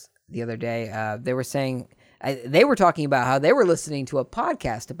this the other day. They were saying, they were talking about how they were listening to a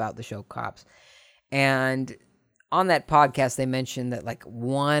podcast about the show Cops. And on that podcast, they mentioned that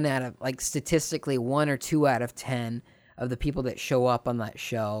statistically 1 or 2 out of 10 of the people that show up on that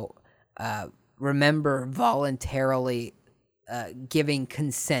show remember voluntarily giving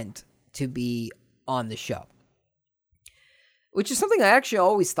consent to be on the show. Which is something I actually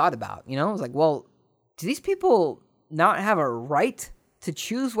always thought about. I was like, well, do these people not have a right to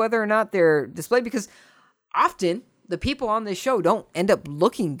choose whether or not they're displayed? Because often the people on this show don't end up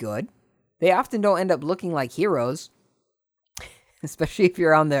looking good. They often don't end up looking like heroes, especially if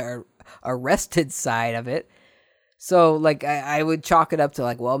you're on the arrested side of it. So, I would chalk it up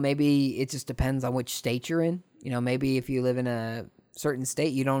to, well, maybe it just depends on which state you're in. Maybe if you live in a certain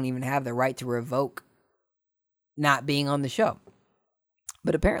state, you don't even have the right to revoke not being on the show.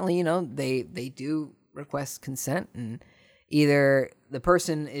 But apparently, they do request consent, and either the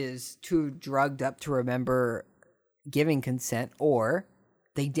person is too drugged up to remember giving consent, or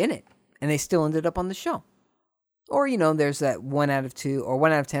they didn't, and they still ended up on the show. Or, there's that 1 out of 2, or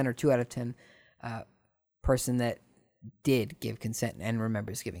 1 out of 10, or 2 out of 10 person that did give consent and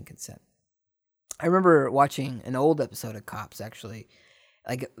remembers giving consent. I remember watching an old episode of Cops, actually,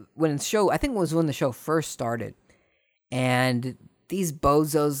 when the show, I think it was when the show first started, and these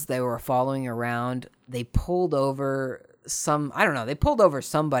bozos they were following around, they pulled over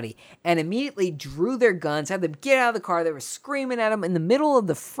somebody and immediately drew their guns, had them get out of the car. They were screaming at them in the middle of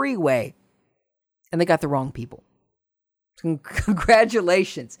the freeway, and they got the wrong people.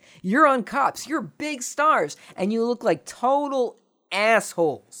 Congratulations. You're on Cops. You're big stars, and you look like total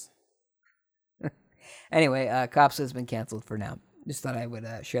assholes. Anyway, Cops has been canceled for now. Just thought I would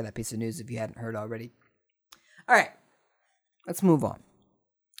share that piece of news if you hadn't heard already. All right, let's move on.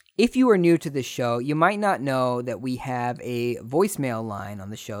 If you are new to this show, you might not know that we have a voicemail line on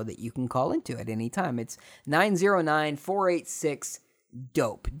the show that you can call into at any time. It's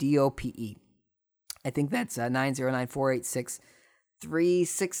 909-486-DOPE, D-O-P-E. I think that's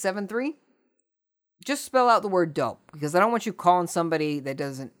 909-486-3673. Just spell out the word dope, because I don't want you calling somebody that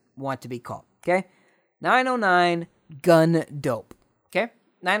doesn't want to be called, okay? 909-GUN-DOPE, okay?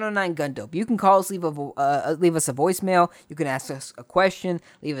 909-GUN-DOPE. You can call us, leave us a voicemail. You can ask us a question,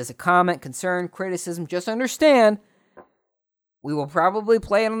 leave us a comment, concern, criticism. Just understand, we will probably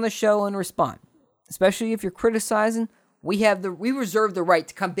play it on the show and respond. Especially if you're criticizing, we reserve the right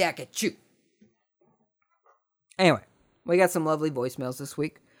to come back at you. Anyway, we got some lovely voicemails this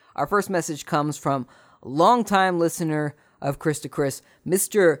week. Our first message comes from longtime listener of Chris to Chris,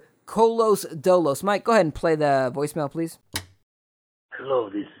 Mr. Kolos Dolos. Mike, go ahead and play the voicemail, please. Hello,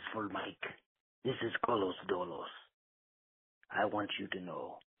 this is for Mike. This is Kolos Dolos. I want you to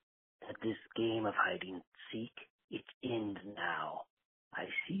know that this game of hide and seek, it ends now. I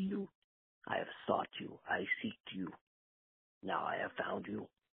see you. I have sought you. I seeked you. Now I have found you.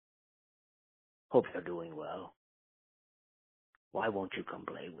 Hope you're doing well. Why won't you come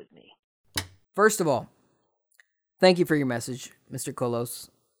play with me? First of all, thank you for your message, Mr. Kolos.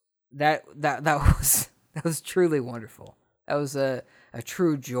 That was truly wonderful. That was a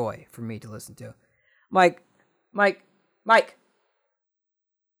true joy for me to listen to. Mike,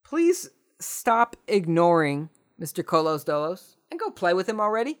 please stop ignoring Mr. Kolos Dolos and go play with him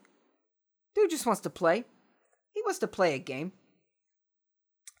already. Dude just wants to play. He wants to play a game.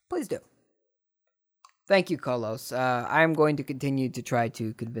 Please do. Thank you, Kolos. I'm going to continue to try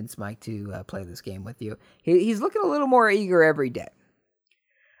to convince Mike to play this game with you. He's looking a little more eager every day.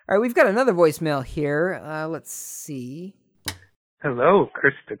 All right, we've got another voicemail here. Let's see. Hello,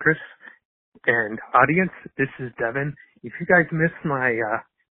 Chris to Chris and audience. This is Devin. If you guys missed my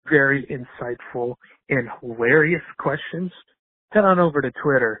very insightful and hilarious questions, head on over to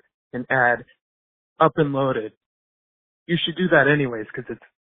Twitter and add Up and Loaded. You should do that anyways because it's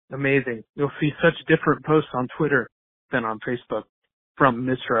amazing. You'll see such different posts on Twitter than on Facebook from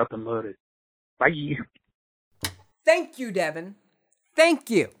Mr. Up and Loaded. Bye. Thank you, Devin.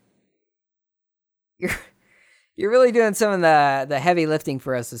 Thank you. You're really doing some of the heavy lifting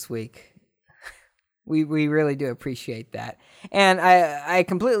for us this week. We really do appreciate that. And I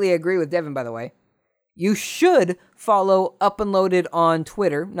completely agree with Devin, by the way. You should follow Up and Loaded on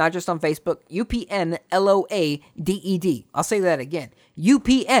Twitter, not just on Facebook. UPNLOADED. I'll say that again.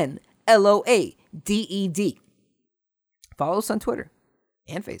 UPNLOADED. Follow us on Twitter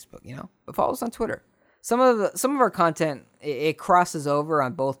and Facebook, but follow us on Twitter. Some of our content, it crosses over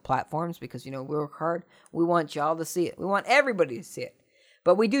on both platforms because, we work hard. We want y'all to see it. We want everybody to see it.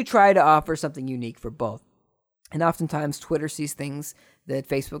 But we do try to offer something unique for both. And oftentimes Twitter sees things that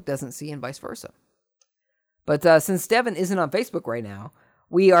Facebook doesn't see and vice versa. But since Devin isn't on Facebook right now,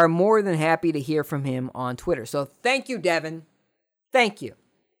 we are more than happy to hear from him on Twitter. So thank you, Devin. Thank you.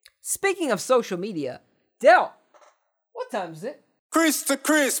 Speaking of social media, Del, what time is it? Chris to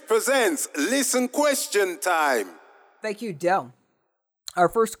Chris presents Listen Question Time. Thank you, Del. Our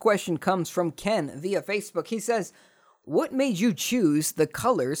first question comes from Ken via Facebook. He says, what made you choose the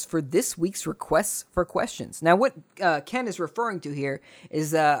colors for this week's requests for questions? Now, what Ken is referring to here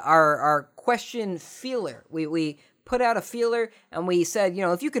is our question feeler. We put out a feeler and we said,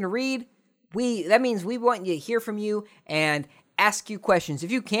 if you can read, that means we want you to hear from you and ask you questions.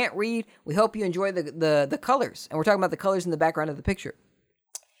 If you can't read, we hope you enjoy the colors. And we're talking about the colors in the background of the picture.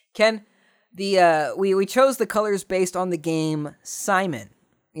 Ken, we chose the colors based on the game Simon.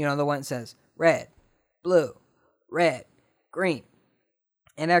 The one that says red, blue, red, green.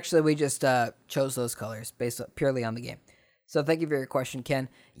 And actually, we just chose those colors based purely on the game. So thank you for your question, Ken.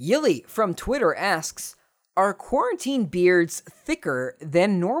 Yili from Twitter asks, are quarantine beards thicker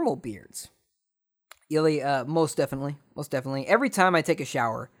than normal beards? Yili, most definitely. Most definitely. Every time I take a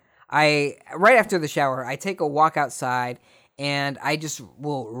shower, right after the shower, I take a walk outside and I just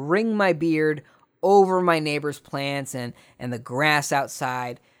will wring my beard over my neighbor's plants and the grass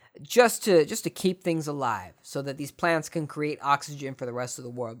outside just to keep things alive so that these plants can create oxygen for the rest of the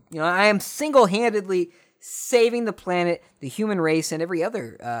world. I am single-handedly saving the planet, the human race, and every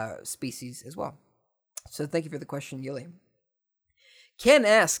other species as well. So thank you for the question, Yili. Ken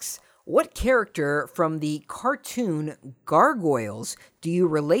asks, what character from the cartoon Gargoyles do you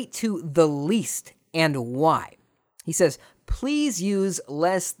relate to the least and why? He says, please use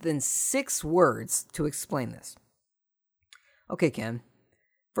less than 6 words to explain this. Okay, Ken.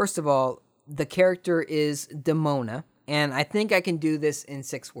 First of all, the character is Demona, and I think I can do this in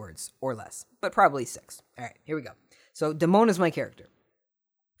 6 words or less, but probably 6. All right, here we go. So Demona's my character.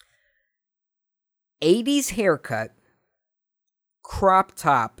 80s haircut, crop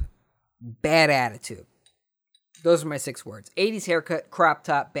top, bad attitude. Those are my 6 words. 80s haircut, crop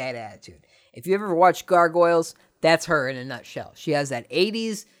top, bad attitude. If you ever watched Gargoyles, that's her in a nutshell. She has that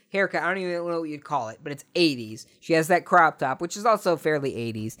 80s haircut. I don't even know what you'd call it, but it's 80s. She has that crop top, which is also fairly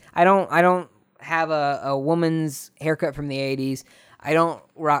 80s. I don't have a woman's haircut from the 80s. I don't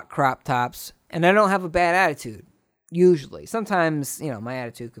rock crop tops, and I don't have a bad attitude, usually. Sometimes, my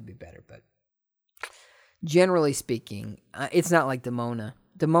attitude could be better, but generally speaking, it's not like Demona.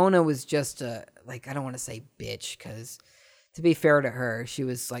 Demona was just I don't want to say bitch, because to be fair to her, she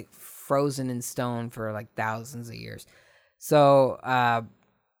was frozen in stone for thousands of years. So,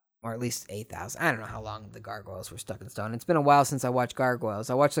 or at least 8,000. I don't know how long the Gargoyles were stuck in stone. It's been a while since I watched Gargoyles.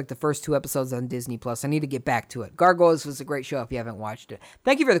 I watched the first 2 episodes on Disney Plus. I need to get back to it. Gargoyles was a great show if you haven't watched it.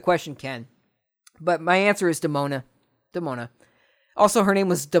 Thank you for the question, Ken. But my answer is Demona. Demona. Also, her name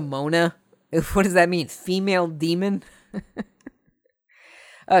was Demona. What does that mean? Female demon?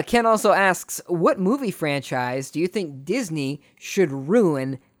 Ken also asks, what movie franchise do you think Disney should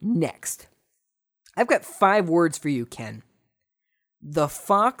ruin next? I've got 5 words for you, Ken. The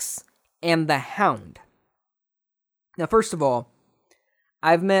Fox and the Hound. Now, first of all,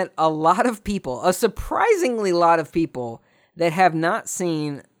 I've met a lot of people, a surprisingly lot of people, that have not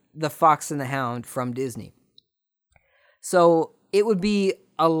seen The Fox and the Hound from Disney. So it would be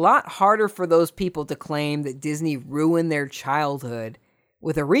a lot harder for those people to claim that Disney ruined their childhood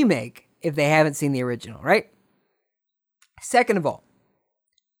with a remake if they haven't seen the original, right? Second of all,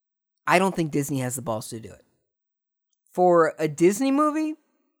 I don't think Disney has the balls to do it. For a Disney movie,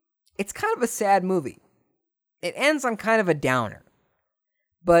 it's kind of a sad movie. It ends on kind of a downer.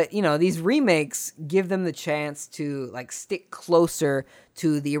 But, these remakes give them the chance to, stick closer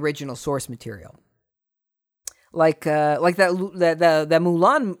to the original source material. Like that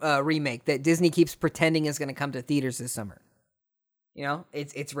Mulan remake that Disney keeps pretending is going to come to theaters this summer.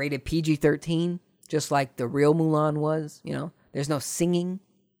 It's rated PG-13, just like the real Mulan was. There's no singing,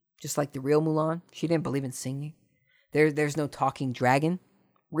 just like the real Mulan. She didn't believe in singing. There's no talking dragon.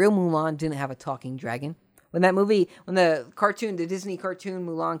 Real Mulan didn't have a talking dragon. When the Disney cartoon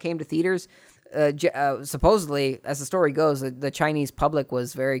Mulan came to theaters, supposedly, as the story goes, the Chinese public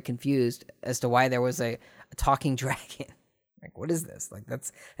was very confused as to why there was a talking dragon. Like, what is this? Like,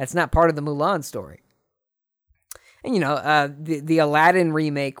 that's not part of the Mulan story. And the Aladdin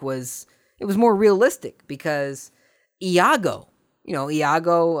remake was more realistic because Iago,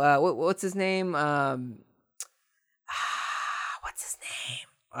 what's his name? What's his name?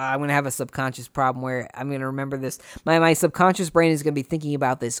 I'm going to have a subconscious problem where I'm going to remember this. My subconscious brain is going to be thinking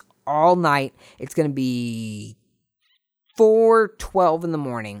about this all night. It's going to be 4:12 in the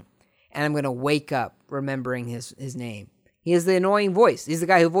morning, and I'm going to wake up remembering his name. He has the annoying voice. He's the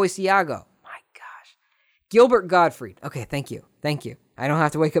guy who voiced Iago. My gosh. Gilbert Gottfried. Okay, thank you. I don't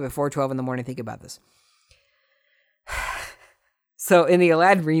have to wake up at 4:12 in the morning to think about this. So in the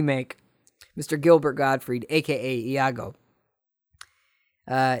Aladdin remake, Mr. Gilbert Gottfried, a.k.a. Iago,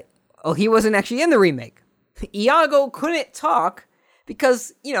 he wasn't actually in the remake. Iago couldn't talk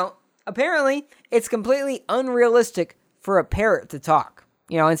because, apparently it's completely unrealistic for a parrot to talk.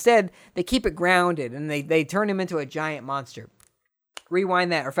 Instead, they keep it grounded and they turn him into a giant monster.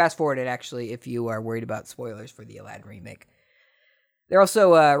 Rewind that, or fast forward it, actually, if you are worried about spoilers for the Aladdin remake. They're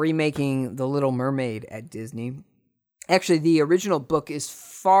also remaking The Little Mermaid at Disney. Actually, the original book is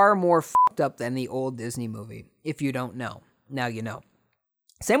far more fucked up than the old Disney movie. If you don't know, now you know.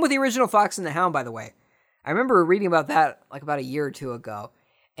 Same with the original Fox and the Hound, by the way. I remember reading about that like about a year or two ago.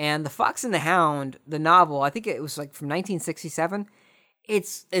 And The Fox and the Hound, the novel, I think it was like from 1967.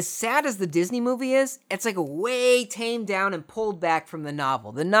 It's as sad as the Disney movie is. It's like way tamed down and pulled back from the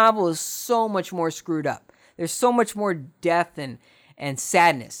novel. The novel is so much more screwed up. There's so much more death and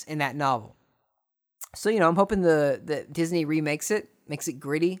sadness in that novel. So, I'm hoping the Disney remakes it, makes it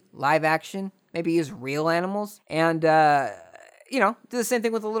gritty, live action, maybe use real animals, and, do the same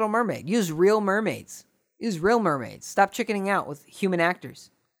thing with The Little Mermaid. Use real mermaids. Stop chickening out with human actors.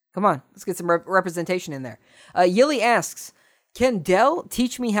 Come on, let's get some representation in there. Yili asks, can Dell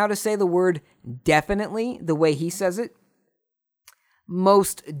teach me how to say the word definitely the way he says it?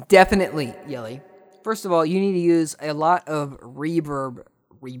 Most definitely, Yili. First of all, you need to use a lot of reverb.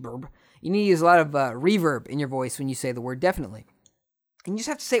 You need to use a lot of reverb in your voice when you say the word definitely. And you just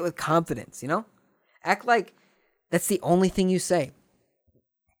have to say it with confidence, Act like that's the only thing you say.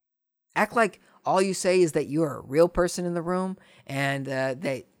 Act like all you say is that you're a real person in the room and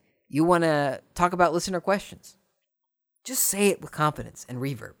that you want to talk about listener questions. Just say it with confidence and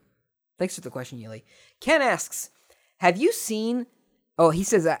reverb. Thanks for the question, Yili. Ken asks, have you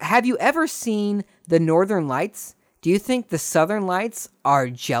ever seen the Northern Lights? Do you think the Southern Lights are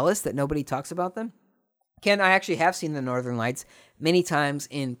jealous that nobody talks about them? Ken, I actually have seen the Northern Lights many times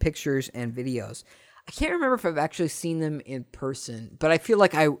in pictures and videos. I can't remember if I've actually seen them in person, but I feel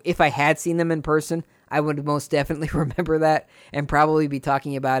like if I had seen them in person, I would most definitely remember that and probably be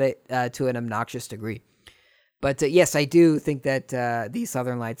talking about it to an obnoxious degree. But yes, I do think that the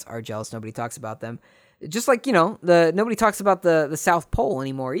Southern Lights are jealous nobody talks about them. Just like, nobody talks about the South Pole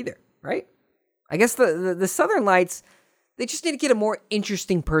anymore either, right? I guess the Southern Lights, they just need to get a more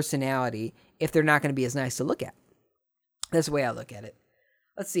interesting personality if they're not going to be as nice to look at. That's the way I look at it.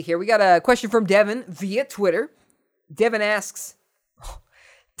 Let's see here. We got a question from Devin via Twitter. Devin asks,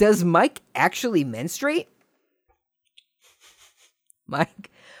 does Mike actually menstruate? Mike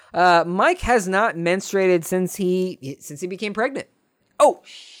has not menstruated since he became pregnant. Oh,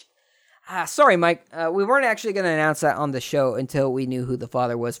 sorry, Mike. We weren't actually going to announce that on the show until we knew who the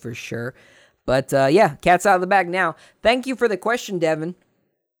father was for sure. But yeah, cat's out of the bag now. Thank you for the question, Devin.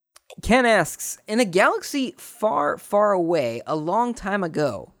 Ken asks, in a galaxy far, far away, a long time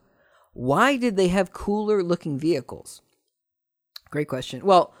ago, why did they have cooler looking vehicles? Great question.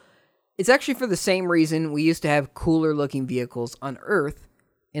 Well, it's actually for the same reason we used to have cooler looking vehicles on Earth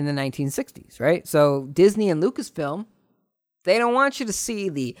in the 1960s, right? So Disney and Lucasfilm, they don't want you to see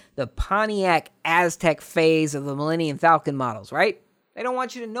the Pontiac Aztec phase of the Millennium Falcon models, right? They don't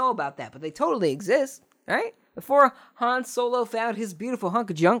want you to know about that, but they totally exist, right? Before Han Solo found his beautiful hunk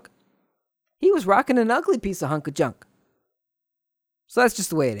of junk, he was rocking an ugly piece of hunk of junk. So that's just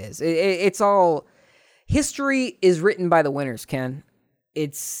the way it is. It's all, history is written by the winners, Ken.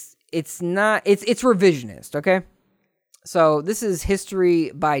 It's revisionist, okay? So this is history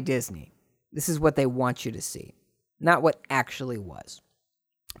by Disney. This is what they want you to see, not what actually was.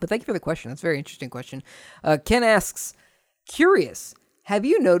 But thank you for the question. That's a very interesting question. Ken asks, curious, have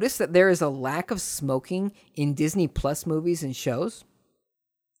you noticed that there is a lack of smoking in Disney Plus movies and shows?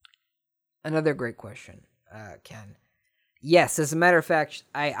 Another great question, Ken. Yes, as a matter of fact,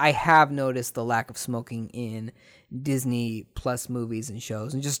 I have noticed the lack of smoking in Disney Plus movies and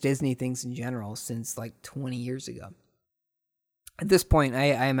shows, and just Disney things in general, since like 20 years ago. At this point, I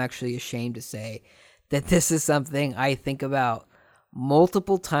am actually ashamed to say that this is something I think about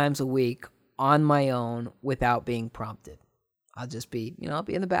multiple times a week on my own without being prompted. I'll just be, I'll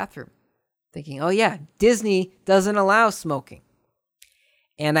be in the bathroom thinking, oh yeah, Disney doesn't allow smoking.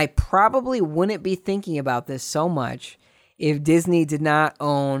 And I probably wouldn't be thinking about this so much if Disney did not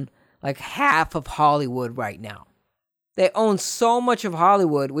own like half of Hollywood right now. They own so much of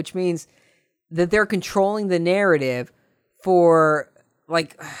Hollywood, which means that they're controlling the narrative for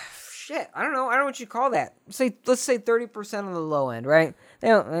like, shit, I don't know what you call that. Let's say 30% on the low end, right?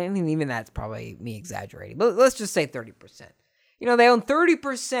 Even that's probably me exaggerating, but let's just say 30%. They own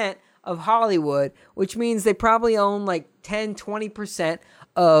 30% of Hollywood, which means they probably own like 10, 20%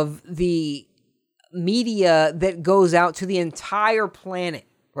 of the media that goes out to the entire planet,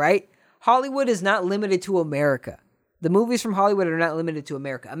 right? Hollywood is not limited to America. The movies from Hollywood are not limited to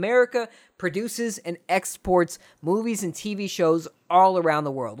America. America produces and exports movies and TV shows all around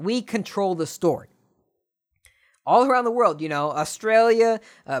the world. We control the story. All around the world, Australia,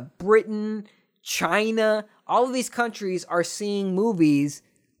 Britain, China, all of these countries are seeing movies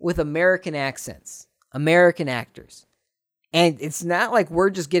with American accents, American actors. And it's not like we're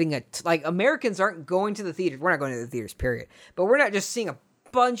just getting Americans aren't going to the theaters. We're not going to the theaters, period. But we're not just seeing a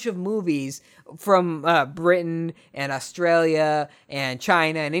bunch of movies from Britain and Australia and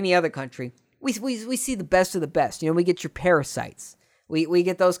China and any other country. We see the best of the best. We get your Parasites. We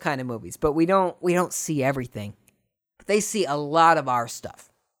get those kind of movies, but we don't see everything. But they see a lot of our stuff.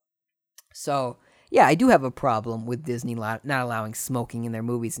 So, yeah, I do have a problem with Disney not allowing smoking in their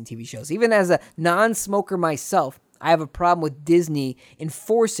movies and TV shows. Even as a non-smoker myself, I have a problem with Disney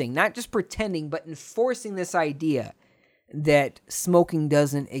enforcing, not just pretending, but enforcing this idea that smoking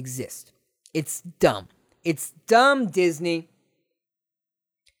doesn't exist. It's dumb. It's dumb, Disney.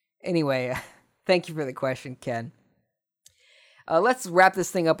 Anyway, thank you for the question, Ken. Let's wrap this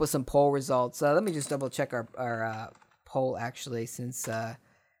thing up with some poll results. Let me just double check our poll, actually, since I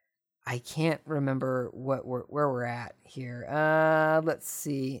can't remember where we're at here. Let's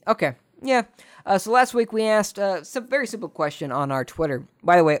see. Okay. Yeah. So last week we asked some very simple question on our Twitter.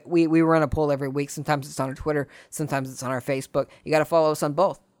 By the way, we run a poll every week. Sometimes it's on our Twitter. Sometimes it's on our Facebook. You got to follow us on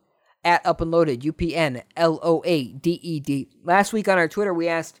both. At Up and Loaded, UPNLOADED. Last week on our Twitter we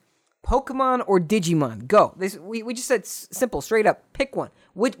asked Pokemon or Digimon. Go. We just said simple, straight up. Pick one.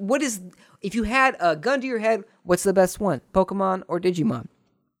 What is, if you had a gun to your head, what's the best one? Pokemon or Digimon?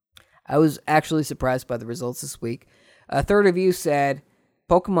 I was actually surprised by the results this week. A third of you said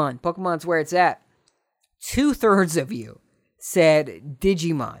Pokemon. Pokemon's where it's at. 2/3 of you said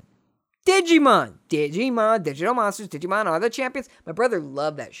Digimon. Digimon. Digital monsters. Digimon are the champions. My brother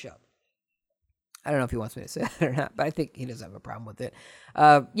loved that show. I don't know if he wants me to say that or not, but I think he doesn't have a problem with it.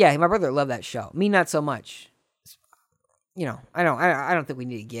 Yeah, my brother loved that show. Me, not so much. I don't think we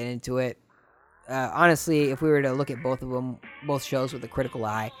need to get into it. Honestly, if we were to look at both shows with a critical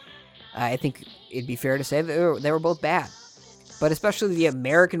eye, I think it'd be fair to say that they were both bad. But especially the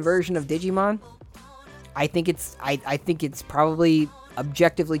American version of Digimon, I think it's probably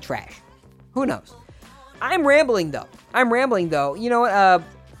objectively trash. Who knows? I'm rambling though. You know what?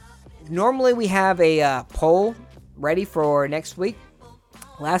 Normally we have a poll ready for next week.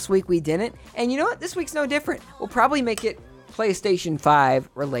 Last week we didn't. And you know what? This week's no different. We'll probably make it PlayStation 5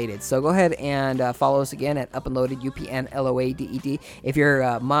 related. So go ahead and follow us again at Up and Loaded, UPNLOADED. If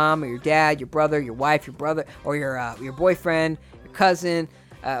your mom or your dad, your brother, your wife, your brother, or your boyfriend, your cousin,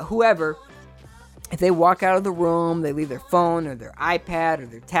 whoever, if they walk out of the room, they leave their phone or their iPad or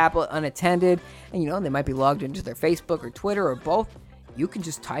their tablet unattended, and they might be logged into their Facebook or Twitter or both, you can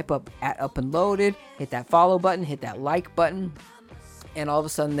just type up at Up and Loaded, hit that follow button, hit that like button, and all of a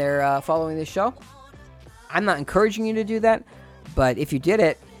sudden they're following the show. I'm not encouraging you to do that, but if you did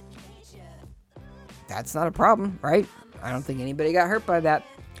it, that's not a problem, right? I don't think anybody got hurt by that.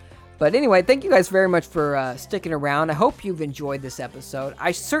 But anyway, thank you guys very much for sticking around. I hope you've enjoyed this episode.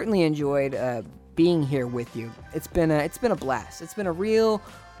 I certainly enjoyed being here with you. It's been a blast. It's been a real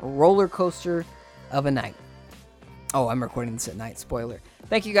roller coaster of a night. Oh, I'm recording this at night. Spoiler.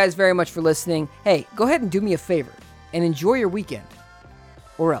 Thank you guys very much for listening. Hey, go ahead and do me a favor and enjoy your weekend.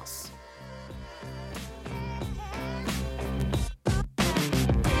 Or else.